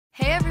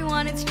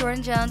everyone, it's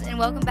Jordyn Jones, and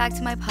welcome back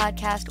to my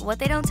podcast, What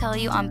They Don't Tell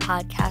You on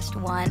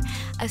PodcastOne.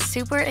 A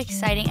super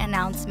exciting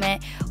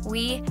announcement.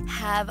 We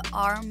have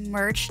our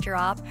merch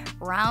drop,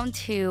 round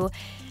 2.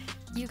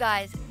 You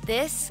guys,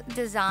 this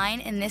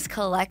design and this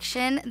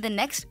collection, the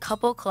next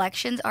couple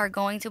collections are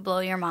going to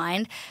blow your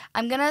mind.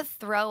 I'm going to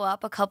throw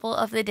up a couple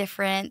of the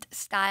different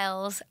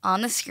styles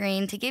on the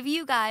screen to give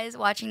you guys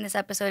watching this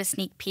episode a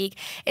sneak peek.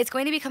 It's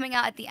going to be coming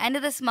out at the end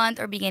of this month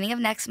or beginning of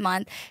next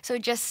month, so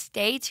just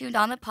stay tuned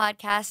on the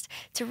podcast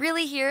to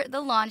really hear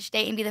the launch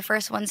date and be the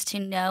first ones to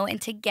know and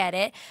to get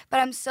it. But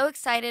I'm so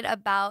excited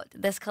about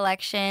this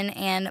collection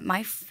and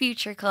my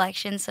future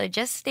collection, so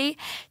just stay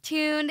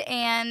tuned.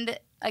 And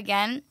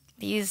again,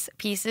 these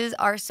pieces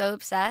are so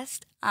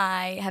obsessed.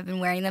 I have been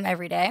wearing them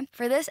every day.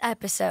 For this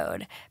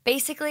episode,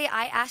 basically,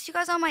 I asked you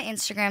guys on my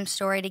Instagram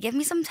story to give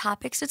me some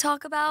topics to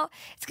talk about.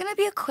 It's going to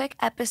be a quick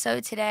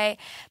episode today,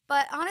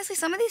 but honestly,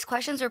 some of these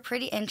questions were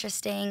pretty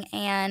interesting,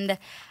 and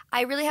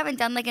I really haven't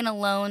done like an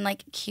alone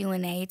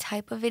Q&A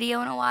type of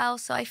video in a while,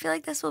 so I feel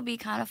like this will be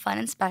kind of fun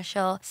and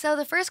special. So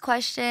the first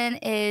question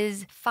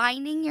is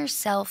finding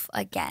yourself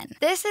again.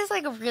 This is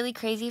really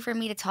crazy for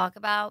me to talk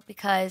about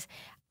because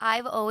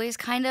I've always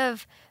kind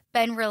of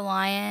been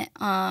reliant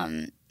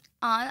on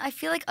I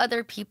feel like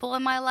other people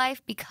in my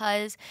life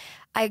because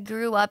I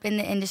grew up in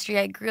the industry.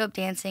 I grew up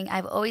dancing.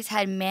 I've always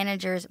had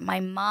managers.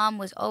 My mom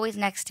was always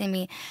next to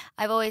me.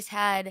 I've always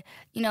had,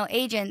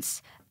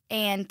 agents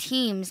and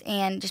teams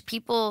and just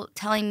people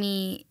telling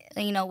me,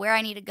 where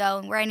I need to go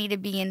and where I need to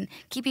be and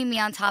keeping me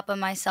on top of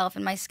myself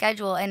and my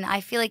schedule. And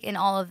I feel like in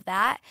all of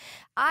that,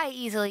 I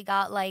easily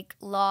got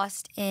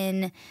lost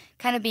in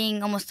kind of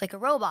being almost like a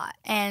robot.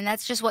 And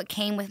that's just what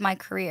came with my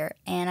career.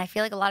 And I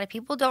feel like a lot of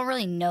people don't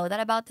really know that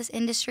about this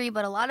industry,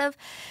 but a lot of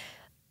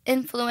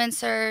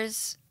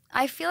influencers,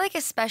 I feel like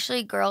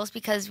especially girls,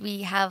 because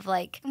we have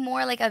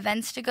more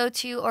events to go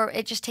to, or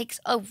it just takes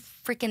a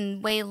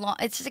freaking way long.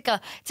 It's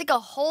like a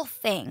whole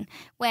thing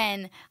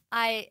when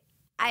I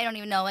don't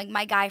even know,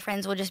 my guy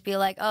friends will just be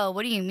like, oh,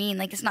 what do you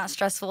mean? It's not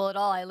stressful at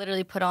all. I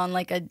literally put on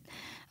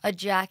a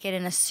jacket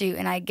and a suit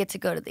and I get to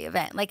go to the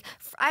event.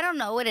 I don't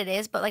know what it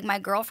is, but my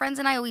girlfriends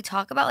and I, we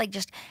talk about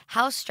just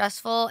how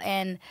stressful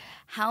and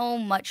how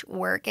much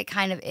work it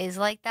kind of is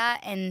like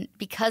that. And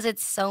because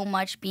it's so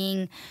much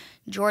being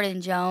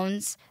Jordyn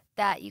Jones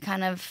that you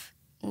kind of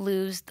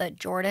lose the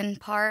Jordyn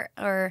part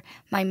or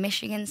my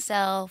Michigan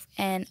self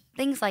and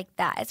things like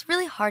that. It's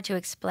really hard to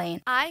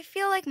explain. I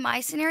feel like my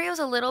scenario is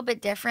a little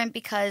bit different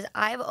because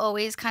I've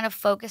always kind of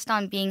focused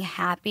on being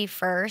happy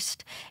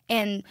first,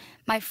 and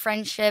my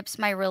friendships,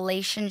 my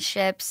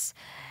relationships,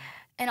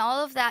 and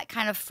all of that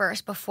kind of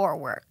first before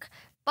work.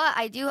 But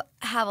I do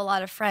have a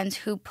lot of friends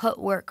who put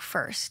work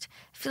first.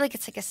 I feel like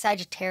it's a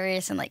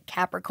Sagittarius and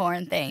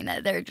Capricorn thing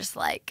that they're just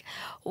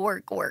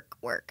work, work,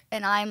 work.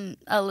 And I'm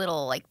a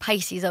little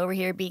Pisces over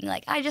here being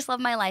I just love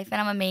my life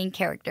and I'm a main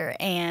character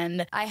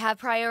and I have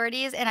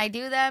priorities and I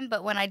do them.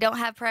 But when I don't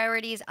have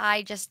priorities,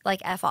 I just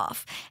F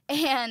off.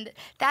 And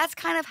that's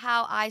kind of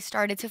how I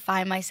started to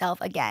find myself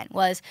again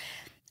was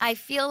I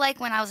feel like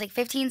when I was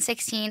 15,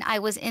 16, I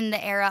was in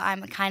the era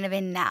I'm kind of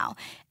in now.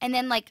 And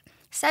then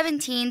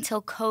 17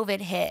 till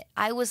COVID hit,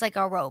 I was a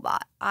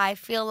robot. I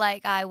feel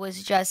like I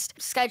was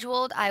just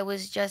scheduled. I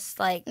was just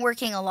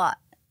working a lot.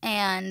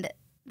 And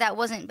that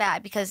wasn't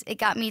bad because it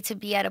got me to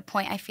be at a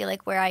point I feel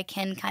where I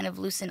can kind of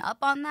loosen up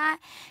on that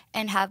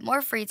and have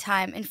more free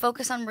time and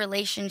focus on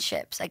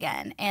relationships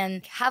again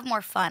and have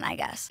more fun, I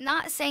guess.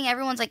 Not saying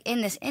everyone's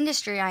in this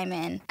industry I'm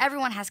in.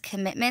 Everyone has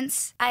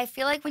commitments. I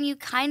feel like when you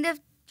kind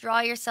of draw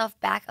yourself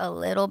back a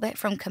little bit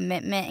from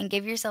commitment and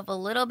give yourself a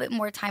little bit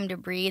more time to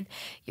breathe,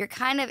 you're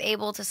kind of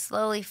able to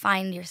slowly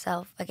find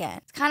yourself again.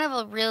 It's kind of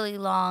a really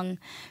long,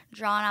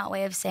 drawn-out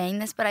way of saying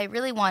this, but I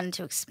really wanted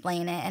to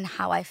explain it and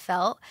how I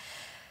felt.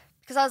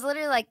 Because I was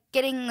literally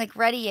getting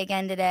ready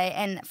again today,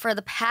 and for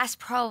the past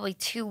probably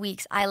 2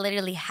 weeks, I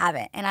literally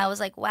haven't. And I was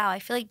wow, I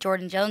feel like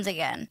Jordyn Jones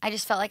again. I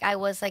just felt like I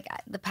was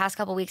the past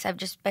couple weeks, I've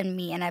just been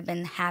me and I've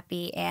been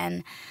happy.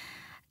 And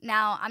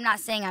now, I'm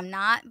not saying I'm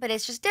not, but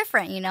it's just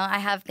different, I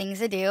have things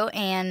to do,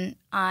 and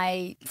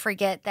I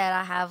forget that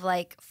I have,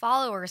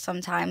 followers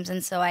sometimes,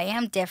 and so I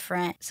am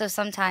different. So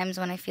sometimes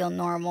when I feel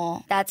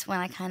normal, that's when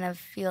I kind of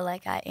feel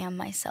like I am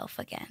myself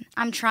again.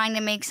 I'm trying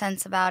to make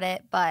sense about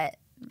it, but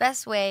the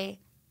best way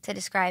to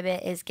describe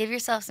it is give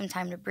yourself some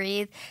time to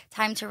breathe,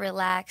 time to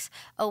relax,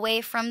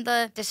 away from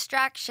the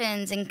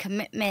distractions and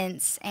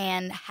commitments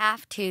and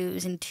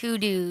have-tos and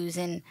to-dos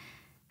and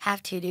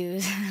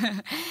have-to-dos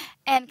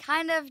and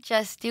kind of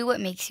just do what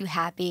makes you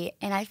happy,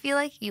 and I feel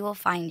like you will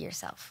find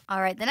yourself. All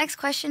right, the next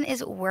question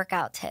is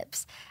workout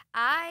tips.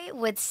 I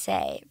would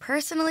say,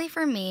 personally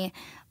for me,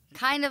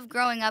 kind of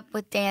growing up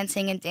with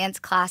dancing and dance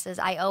classes,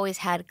 I always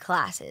had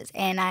classes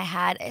and I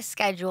had a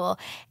schedule,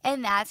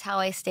 and that's how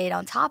I stayed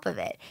on top of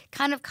it,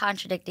 kind of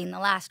contradicting the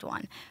last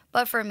one.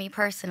 But for me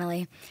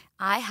personally,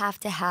 I have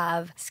to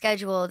have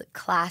scheduled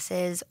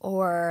classes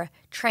or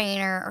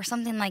trainer or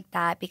something like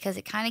that because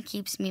it kind of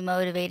keeps me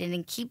motivated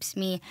and keeps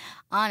me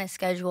on a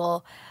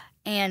schedule.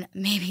 and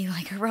maybe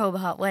like a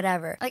robot,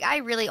 whatever. Like I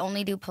really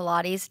only do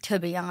Pilates, to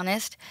be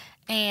honest,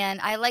 and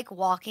I like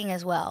walking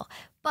as well.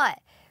 But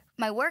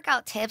my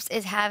workout tips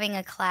is having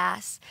a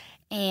class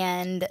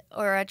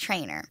or a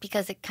trainer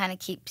because it kind of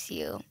keeps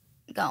you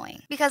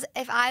going. Because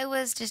if I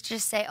was to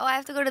just say, oh, I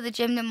have to go to the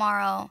gym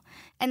tomorrow,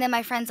 and then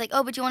my friend's like,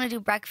 oh, but you want to do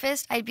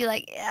breakfast? I'd be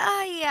like,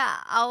 yeah,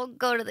 I'll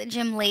go to the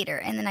gym later,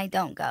 and then I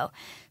don't go.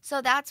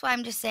 So that's why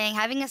I'm just saying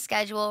having a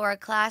schedule or a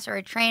class or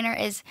a trainer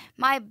is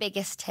my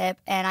biggest tip,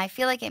 and I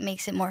feel like it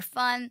makes it more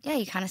fun. Yeah,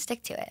 you kind of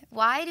stick to it.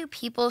 Why do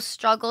people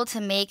struggle to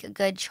make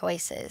good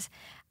choices?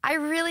 I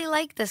really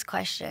like this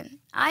question.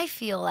 I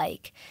feel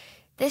like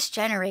this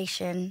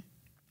generation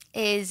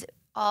is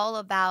all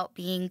about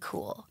being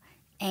cool.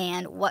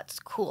 And what's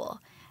cool,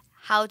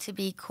 how to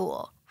be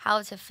cool,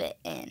 how to fit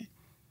in.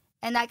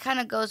 And that kind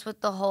of goes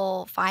with the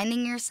whole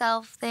finding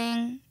yourself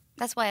thing.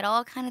 That's why it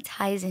all kind of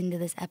ties into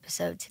this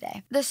episode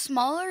today. The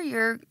smaller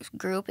your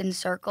group and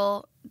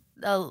circle,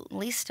 the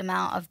least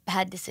amount of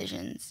bad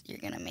decisions you're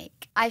going to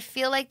make. I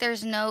feel like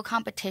there's no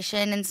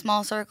competition in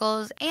small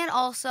circles. And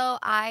also,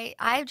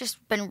 I've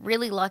just been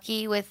really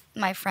lucky with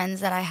my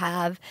friends that I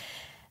have.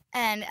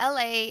 And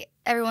LA,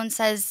 everyone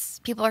says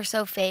people are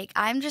so fake.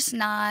 I'm just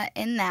not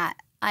in that.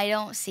 I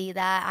don't see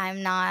that.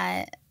 I'm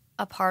not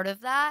a part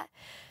of that.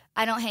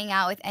 I don't hang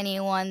out with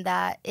anyone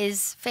that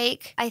is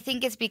fake. I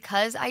think it's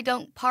because I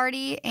don't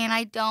party and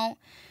I don't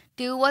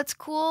do what's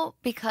cool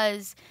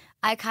because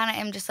I kind of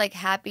am just like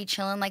happy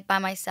chilling like by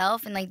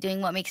myself and like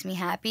doing what makes me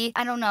happy.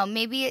 I don't know.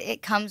 Maybe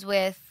it comes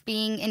with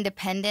being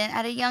independent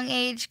at a young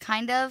age,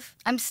 kind of.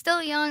 I'm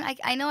still young.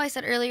 I know I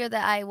said earlier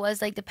that I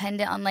was like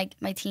dependent on like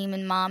my team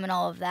and mom and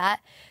all of that.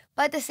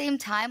 But at the same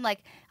time,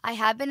 like, I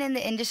have been in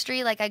the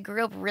industry, like, I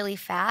grew up really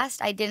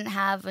fast. I didn't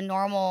have a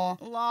normal,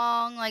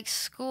 long, like,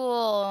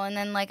 school, and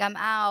then, like, I'm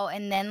out,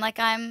 and then, like,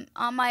 I'm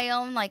on my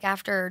own, like,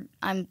 after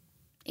I'm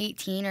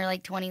 18 or,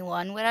 like,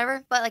 21,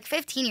 whatever. But, like,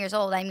 15 years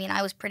old, I mean,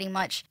 I was pretty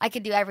much, I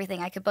could do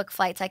everything. I could book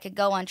flights. I could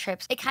go on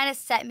trips. It kind of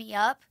set me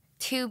up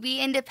to be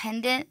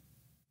independent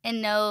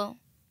and know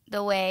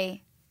the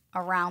way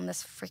around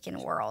this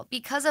freaking world.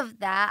 Because of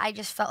that, I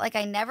just felt like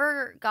I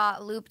never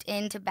got looped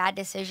into bad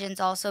decisions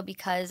also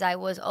because I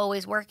was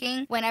always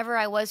working. Whenever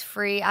I was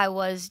free, I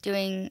was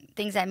doing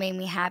things that made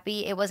me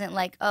happy. It wasn't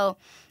like, oh,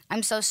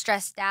 I'm so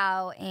stressed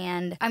out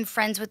and I'm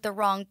friends with the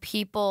wrong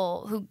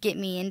people who get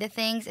me into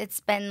things. It's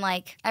been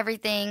like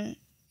everything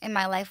in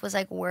my life was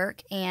like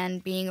work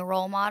and being a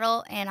role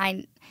model,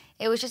 and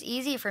it was just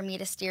easy for me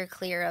to steer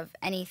clear of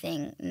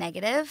anything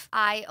negative.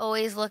 I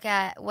always look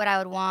at what I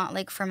would want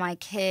like for my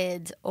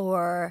kids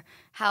or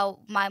how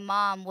my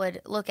mom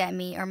would look at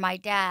me or my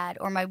dad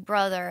or my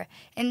brother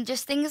and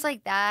just things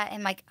like that.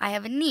 And like I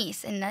have a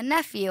niece and a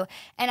nephew,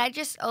 and I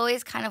just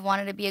always kind of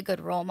wanted to be a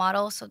good role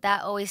model. So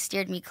that always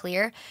steered me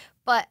clear.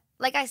 But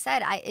like I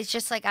said, it's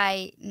just like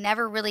I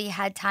never really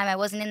had time. I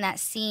wasn't in that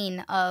scene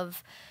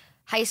of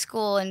high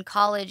school and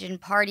college and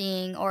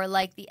partying or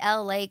like the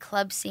LA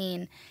club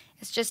scene.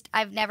 It's just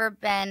I've never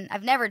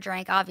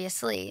drank,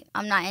 obviously.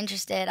 I'm not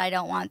interested. I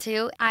don't want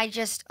to. I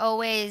just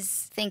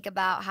always think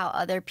about how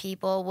other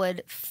people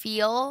would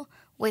feel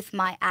with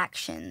my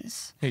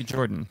actions. Hey,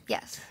 Jordyn.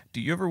 Yes.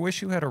 Do you ever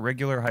wish you had a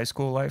regular high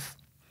school life?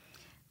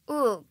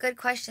 Ooh, good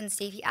question,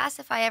 Steve. You asked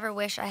if I ever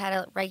wish I had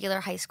a regular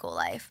high school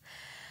life.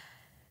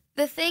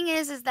 The thing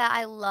is that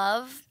I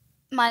love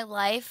my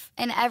life,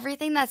 and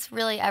everything that's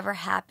really ever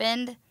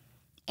happened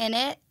in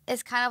it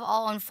is kind of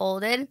all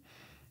unfolded.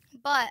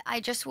 But I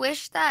just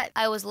wish that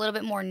I was a little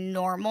bit more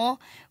normal.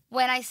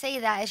 When I say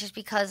that, it's just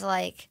because,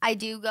 like, I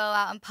do go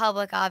out in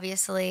public,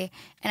 obviously,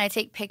 and I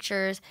take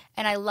pictures,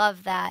 and I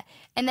love that.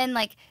 And then,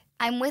 like,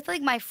 I'm with,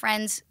 like, my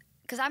friends,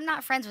 because I'm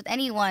not friends with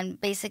anyone,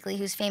 basically,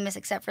 who's famous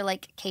except for,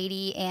 like,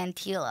 Katie and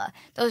Tila.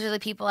 Those are the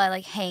people I,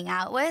 like, hang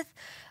out with,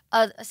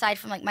 aside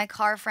from, like, my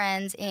car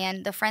friends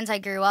and the friends I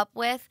grew up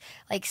with,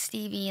 like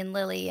Stevie and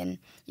Lily. And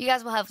you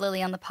guys will have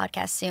Lily on the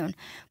podcast soon.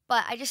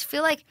 But I just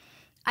feel like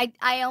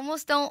I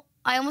almost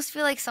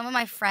feel like some of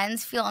my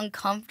friends feel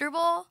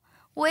uncomfortable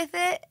with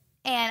it,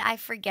 and I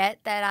forget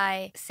that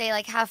I say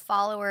like have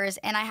followers,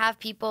 and I have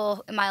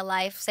people in my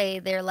life say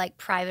they're like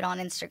private on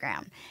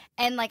Instagram,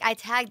 and like I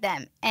tag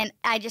them, and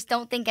I just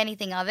don't think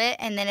anything of it,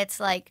 and then it's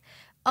like,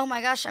 oh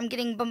my gosh, I'm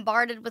getting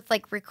bombarded with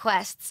like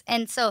requests,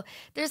 and so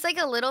there's like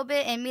a little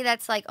bit in me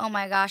that's like, oh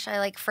my gosh, I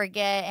like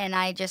forget, and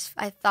I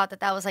thought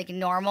that was like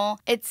normal.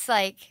 It's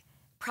like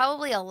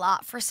probably a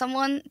lot for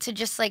someone to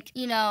just like,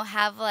 you know,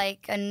 have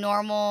like a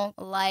normal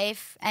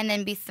life and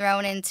then be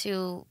thrown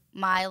into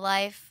my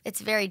life.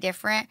 It's very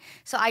different.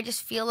 So I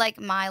just feel like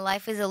my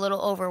life is a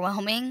little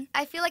overwhelming.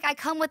 I feel like I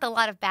come with a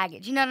lot of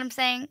baggage, you know what I'm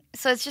saying?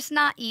 So it's just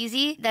not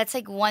easy. That's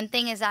like one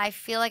thing is I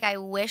feel like I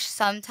wish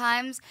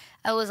sometimes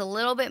I was a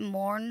little bit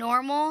more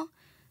normal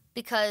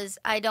because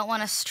I don't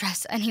want to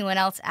stress anyone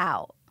else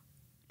out.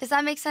 Does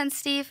that make sense,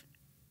 Steve?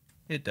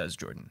 It does,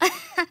 Jordyn.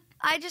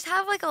 I just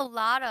have like a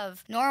lot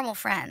of normal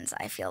friends,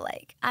 I feel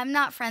like. I'm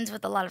not friends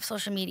with a lot of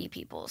social media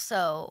people.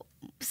 So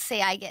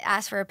say I get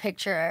asked for a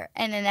picture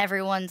and then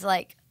everyone's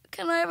like,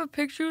 can I have a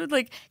picture?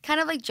 Like kind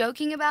of like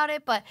joking about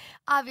it. But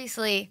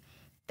obviously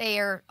they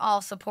are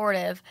all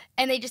supportive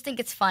and they just think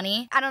it's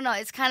funny. I don't know.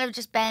 It's kind of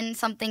just been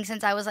something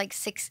since I was like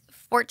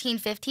 14,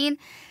 15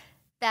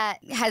 that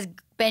has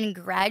been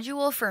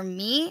gradual for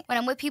me when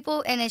I'm with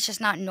people and it's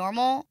just not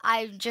normal.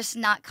 I'm just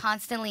not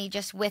constantly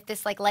just with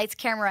this like lights,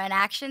 camera, and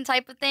action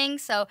type of thing.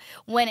 So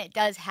when it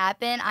does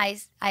happen,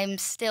 I'm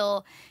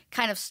still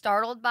kind of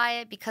startled by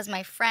it because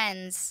my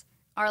friends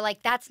are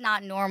like, that's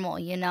not normal,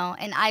 you know?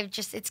 And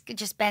it's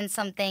just been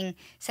something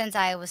since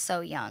I was so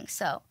young.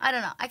 So I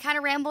don't know. I kind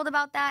of rambled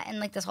about that in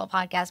like this whole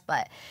podcast,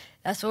 but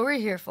that's what we're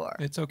here for.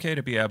 It's okay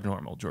to be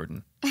abnormal,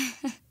 Jordyn.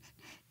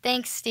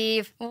 Thanks,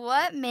 Steve.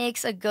 What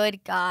makes a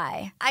good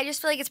guy? I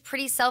just feel like it's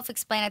pretty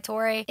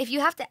self-explanatory. If you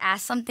have to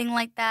ask something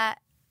like that,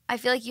 I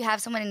feel like you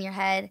have someone in your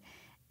head.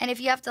 And if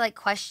you have to like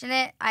question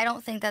it, I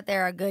don't think that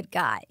they're a good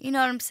guy. You know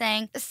what I'm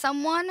saying?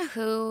 Someone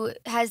who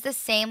has the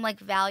same like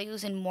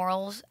values and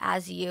morals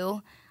as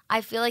you, I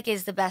feel like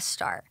is the best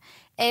start.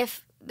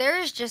 If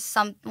there's just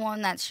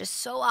someone that's just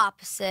so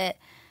opposite,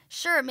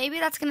 sure, maybe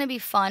that's going to be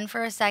fun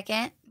for a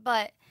second,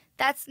 but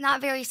that's not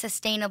very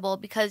sustainable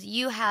because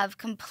you have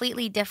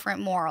completely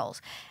different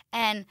morals.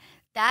 And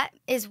that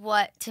is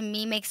what, to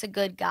me, makes a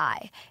good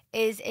guy,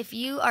 is if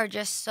you are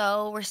just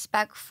so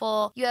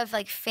respectful, you have,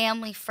 like,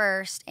 family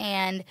first,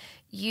 and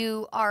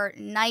you are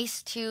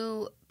nice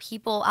to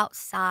people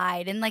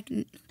outside. And, like,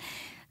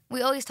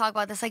 we always talk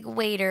about this, like,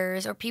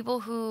 waiters or people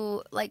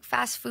who, like,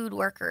 fast food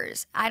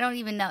workers. I don't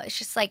even know. It's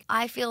just, like,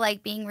 I feel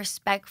like being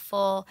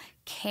respectful,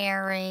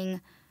 caring,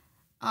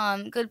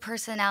 good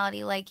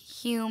personality, like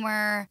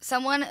humor,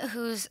 someone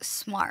who's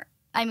smart.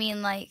 I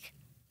mean, like,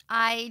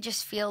 I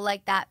just feel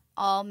like that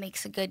all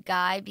makes a good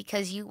guy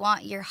because you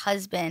want your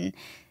husband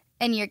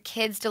and your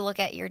kids to look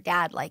at your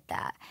dad like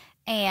that.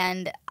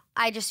 And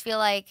I just feel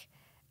like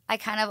I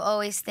kind of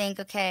always think,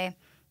 okay,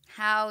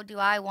 how do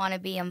I want to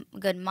be a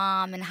good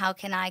mom and how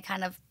can I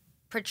kind of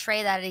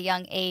portray that at a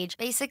young age?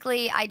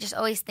 Basically, I just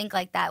always think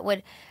like that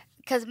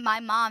because my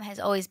mom has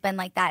always been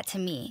like that to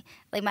me.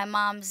 Like, my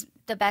mom's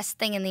the best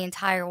thing in the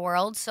entire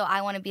world, so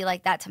I want to be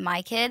like that to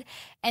my kid.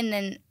 And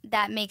then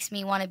that makes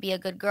me want to be a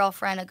good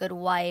girlfriend, a good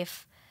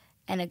wife,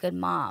 and a good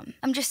mom.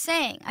 I'm just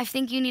saying, I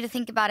think you need to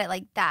think about it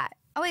like that.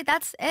 Oh, wait,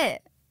 that's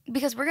it.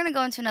 Because we're going to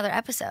go into another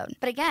episode.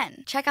 But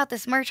again, check out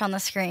this merch on the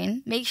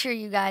screen. Make sure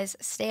you guys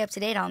stay up to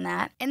date on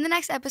that. In the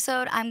next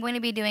episode, I'm going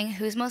to be doing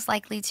Who's Most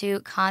Likely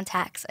to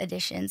Contacts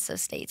edition, so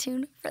stay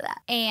tuned for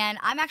that. And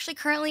I'm actually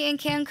currently in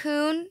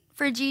Cancun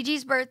for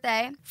Gigi's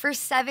birthday for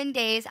 7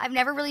 days. I've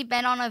never really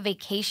been on a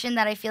vacation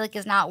that I feel like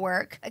is not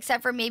work,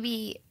 except for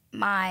maybe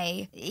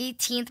my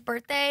 18th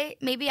birthday.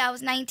 Maybe I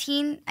was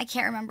 19. I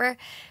can't remember.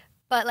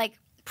 But like,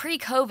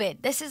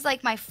 pre-COVID, this is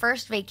like my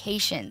first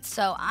vacation,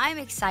 so I'm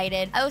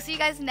excited. I will see you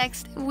guys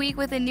next week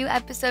with a new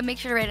episode. Make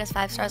sure to rate us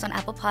 5 stars on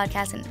Apple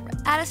Podcasts and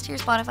add us to your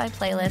Spotify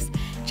playlist.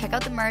 Check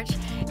out the merch,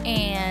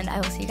 and I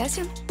will see you guys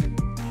soon.